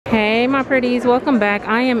Hey my pretties, welcome back.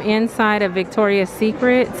 I am inside of Victoria's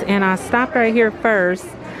Secrets and I stopped right here first.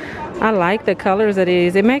 I like the colors of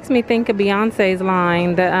these. It makes me think of Beyonce's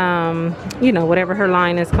line, the you know, whatever her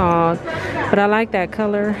line is called. But I like that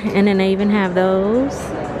color. And then they even have those.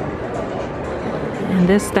 And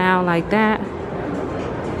this style like that.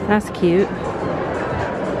 That's cute.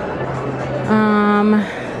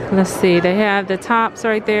 Let's see, they have the tops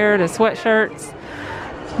right there, the sweatshirts.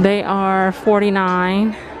 They are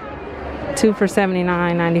 $49. 2 for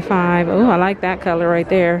 $79.95. Oh, I like that color right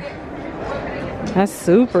there. That's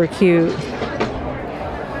super cute.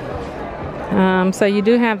 So you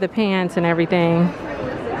do have the pants and everything.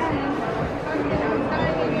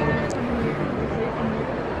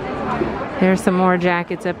 There's some more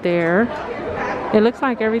jackets up there. It looks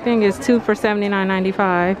like everything is 2 for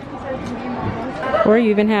 $79.95. Or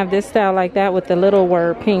you even have this style like that with the little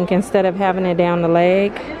word pink instead of having it down the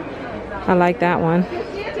leg. I like that one.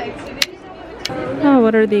 Oh,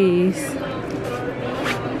 what are these?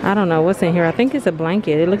 I don't know what's in here. I think it's a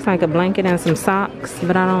blanket. It looks like a blanket and some socks,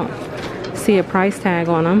 but I don't see a price tag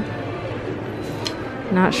on them.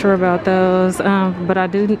 Not sure about those, but I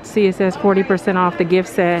do see it says 40% off the gift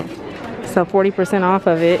set. So 40% off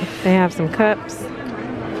of it. They have some cups.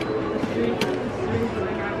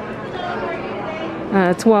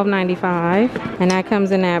 $12.95, and that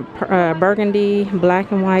comes in that burgundy,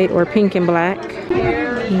 black and white, or pink and black.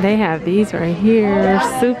 And they have these right here,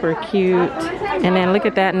 super cute. And then look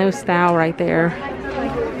at that new style right there.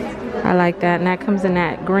 I like that, and that comes in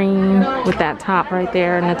that green with that top right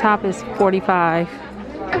there, and the top is $45.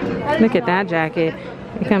 Look at that jacket.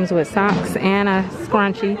 It comes with socks and a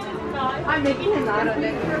scrunchie.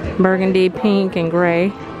 Burgundy, pink, and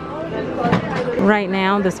gray. Right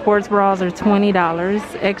now the sports bras are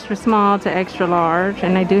 $20, extra small to extra large,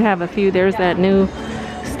 and they do have a few. There's that new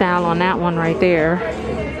style on that one right there.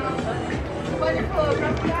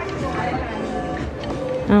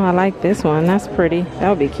 Oh, I like this one. That's pretty. That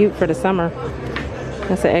would be cute for the summer.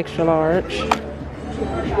 That's an extra large.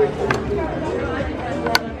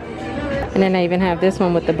 And then they even have this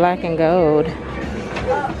one with the black and gold.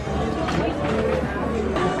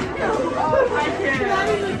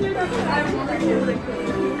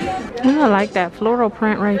 Oh, I like that floral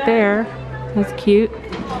print right there. That's cute.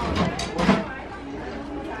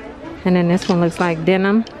 And then this one looks like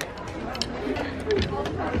denim.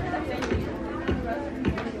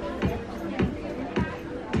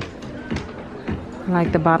 I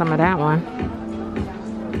like the bottom of that one.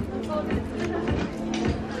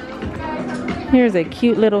 Here's a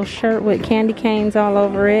cute little shirt with candy canes all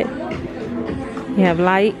over it. You have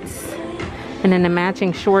lights. And then the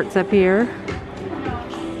matching shorts up here.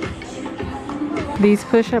 These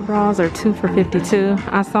push-up bras are 2 for $52.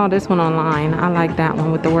 I saw this one online. I like that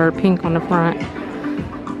one with the word pink on the front.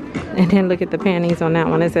 And then look at the panties on that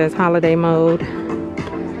one. It says holiday mode.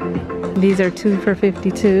 These are 2 for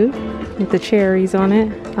 $52 with the cherries on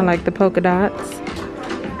it. I like the polka dots.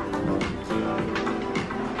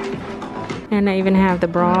 And they even have the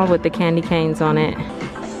bra with the candy canes on it.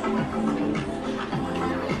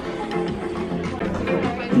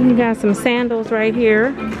 You got some sandals right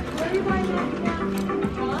here.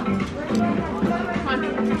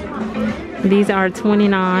 These are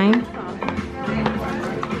 $29.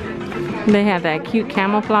 They have that cute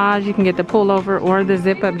camouflage. You can get the pullover or the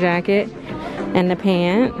zip-up jacket and the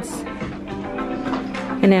pants.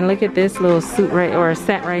 And then look at this little suit right, or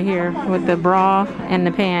set right here with the bra and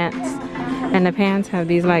the pants. And the pants have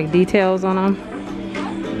these like details on them.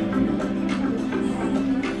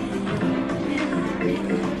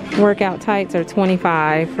 Workout tights are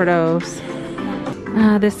 $25 for those.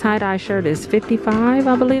 This tie-dye shirt is $55,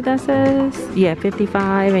 I believe that says. Yeah,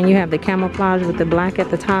 $55, and you have the camouflage with the black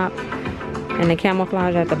at the top and the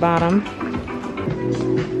camouflage at the bottom.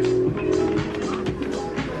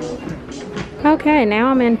 Okay, now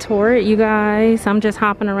I'm in Torrid, you guys. I'm just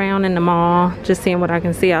hopping around in the mall, just seeing what I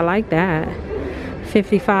can see. I like that.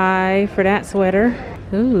 $55 for that sweater.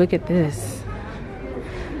 Ooh, look at this.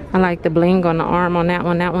 I like the bling on the arm on that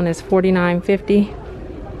one. That one is $49.50.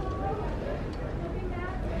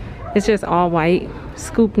 It's just all white,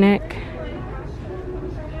 scoop neck.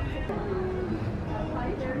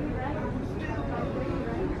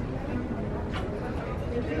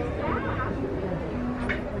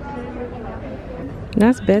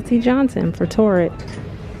 That's Betsy Johnson for Torrid.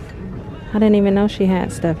 I didn't even know she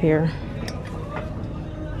had stuff here.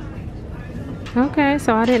 Okay,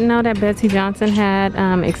 so I didn't know that Betsy Johnson had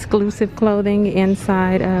exclusive clothing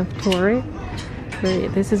inside of Torrid.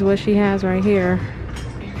 But this is what she has right here.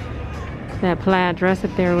 That plaid dress up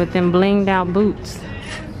there with them blinged out boots.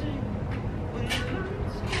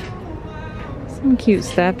 Some cute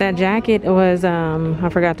stuff. That jacket was, I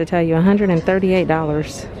forgot to tell you,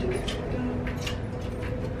 $138.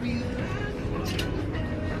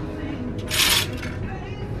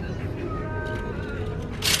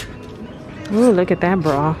 Ooh, look at that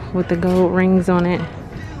bra with the gold rings on it.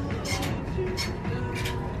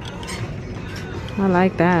 I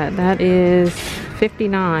like that. That is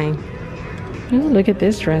 $59. Ooh, look at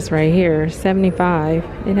this dress right here,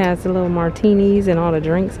 $75. It has the little martinis and all the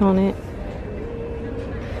drinks on it.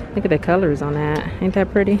 Look at the colors on that. Ain't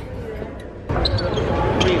that pretty?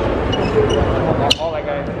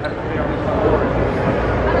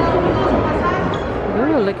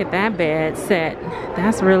 Ooh, look at that bed set.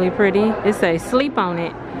 That's really pretty. It says sleep on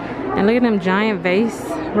it. And look at them giant vase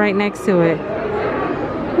right next to it.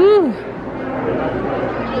 Woo.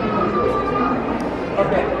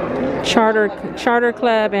 Charter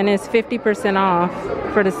Club, and it's 50% off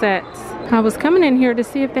for the sets. I was coming in here to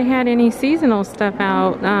see if they had any seasonal stuff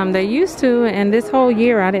out. They used to, and this whole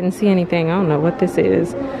year I didn't see anything. I don't know what this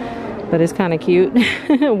is, but it's kind of cute.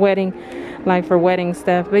 Wedding, like for wedding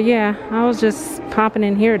stuff. But yeah, I was just popping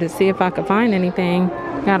in here to see if I could find anything.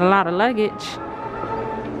 Got a lot of luggage.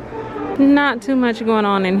 Not too much going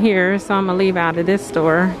on in here, so I'm gonna leave out of this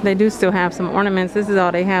store. They do still have some ornaments. This is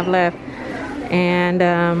all they have left. And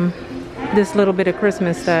this little bit of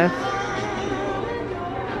Christmas stuff.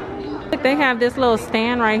 Look, they have this little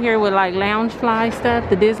stand right here with like Loungefly stuff,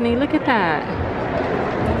 the Disney. Look at that.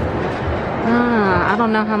 I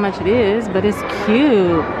don't know how much it is, but it's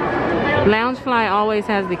cute. Loungefly always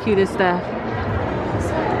has the cutest stuff.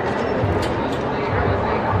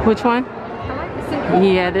 Which one?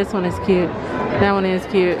 Yeah, this one is cute. That one is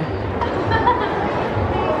cute.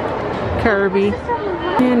 Kirby.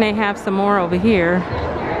 And they have some more over here.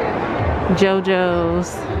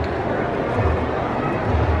 JoJo's.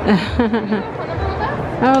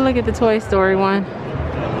 Oh, look at the Toy Story one.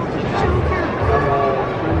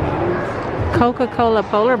 Coca-Cola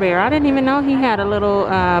polar bear. I didn't even know he had a little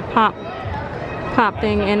pop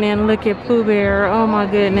thing. And then look at Pooh Bear. Oh my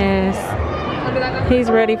goodness. He's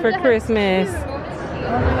ready for Christmas.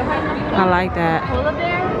 I like that.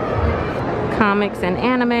 Comics and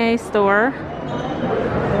anime store.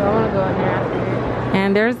 I want to go in there.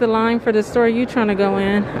 And there's the line for the store you trying to go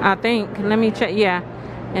in, I think. Let me check. Yeah.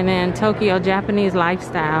 And then Tokyo Japanese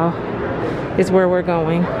Lifestyle is where we're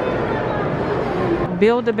going.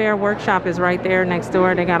 Build-A-Bear Workshop is right there next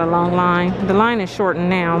door. They got a long line. The line is shortened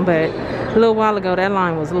now, but a little while ago that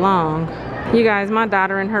line was long. You guys, my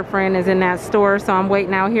daughter and her friend is in that store, so I'm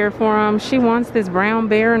waiting out here for them. She wants this brown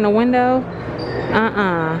bear in the window.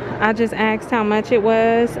 I just asked how much it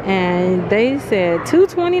was, and they said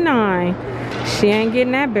 $229. She ain't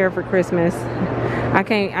getting that bear for Christmas. I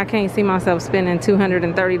can't see myself spending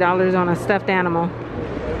 $230 on a stuffed animal.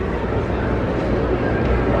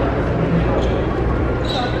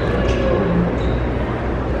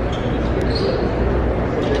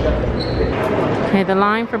 Okay, the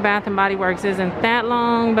line for Bath and Body Works isn't that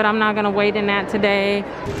long, but I'm not gonna wait in that today.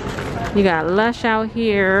 You got Lush out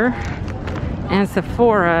here and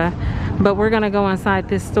Sephora, but we're gonna go inside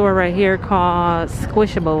this store right here called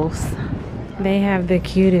Squishables. They have the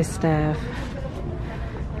cutest stuff.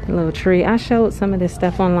 A little tree. I showed some of this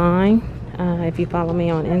stuff online if you follow me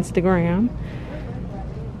on Instagram.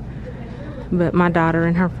 But my daughter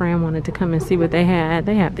and her friend wanted to come and see what they had.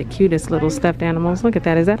 They have the cutest little stuffed animals. Look at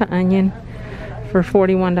that. Is that an onion for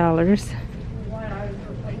 $41?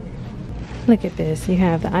 Look at this. You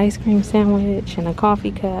have the ice cream sandwich and a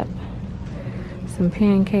coffee cup. Some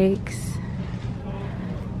pancakes.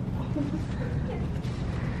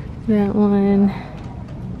 That one.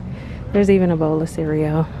 There's even a bowl of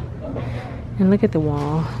cereal. And look at the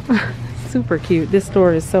wall. Super cute. This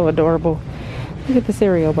store is so adorable. Look at the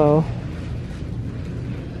cereal bowl.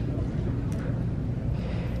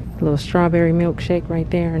 A little strawberry milkshake right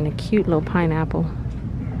there and a cute little pineapple.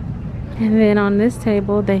 And then on this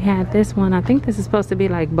table they had this one. I think this is supposed to be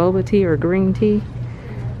like boba tea or green tea.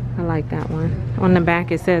 I like that one. On the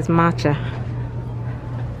back it says matcha.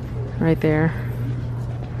 Right there.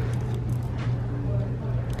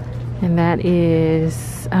 And that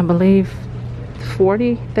is, I believe,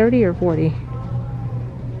 30 or 40.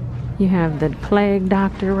 You have the Plague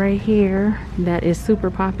Doctor right here. That is super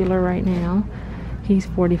popular right now. He's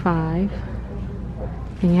 45.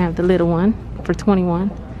 And you have the little one for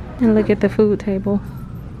 21. And look at the food table.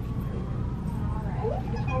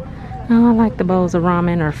 Oh, I like the bowls of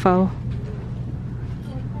ramen or pho.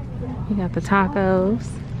 You got the tacos.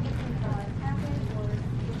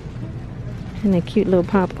 And the cute little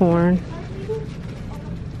popcorn.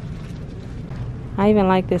 I even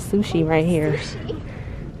like this sushi right here.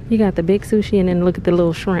 You got the big sushi, and then look at the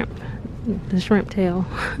little shrimp. The shrimp tail.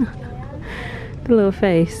 The little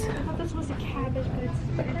face. I thought this was a cabbage,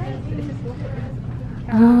 but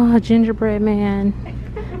it's Oh, gingerbread man.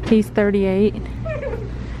 He's 38.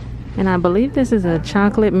 And I believe this is a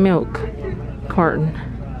chocolate milk carton.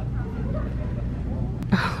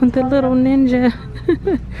 Oh, the little ninja.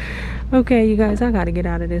 Okay, you guys, I gotta get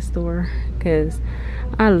out of this store because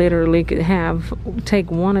I literally could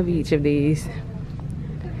take one of each of these.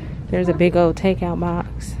 There's a big old takeout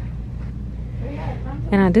box.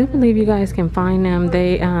 And I do believe you guys can find them.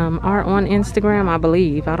 They are on Instagram, I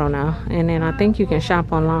believe. I don't know. And then I think you can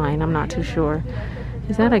shop online. I'm not too sure.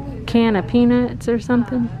 Is that a can of peanuts or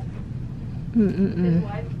something?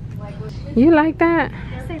 You like that?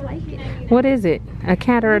 Yes, I like it. What is it? A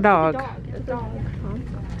cat or a dog? A dog.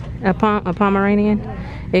 A Pomeranian?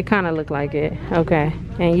 It kind of looked like it. Okay.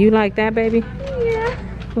 And you like that, baby? Yeah.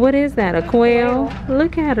 What is that? A quail?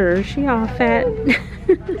 Look at her. She all fat.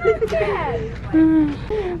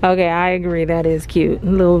 Okay, I agree. That is cute.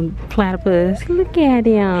 Little platypus. Look at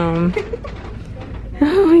him.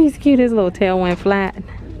 Oh, he's cute. His little tail went flat.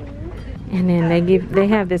 And then they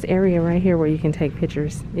have this area right here where you can take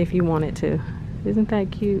pictures if you wanted to. Isn't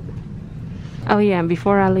that cute? Oh yeah, and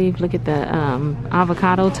before I leave, look at the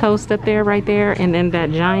avocado toast up there, right there, and then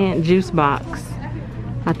that giant juice box.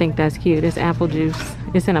 I think that's cute. It's apple juice.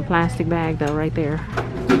 It's in a plastic bag though, right there.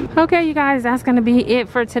 Okay, you guys, that's gonna be it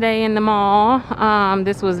for today in the mall.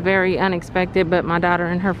 This was very unexpected, but my daughter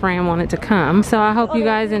and her friend wanted to come. So I hope you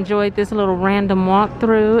guys enjoyed this little random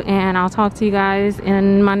walkthrough, and I'll talk to you guys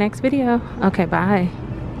in my next video. Okay, bye.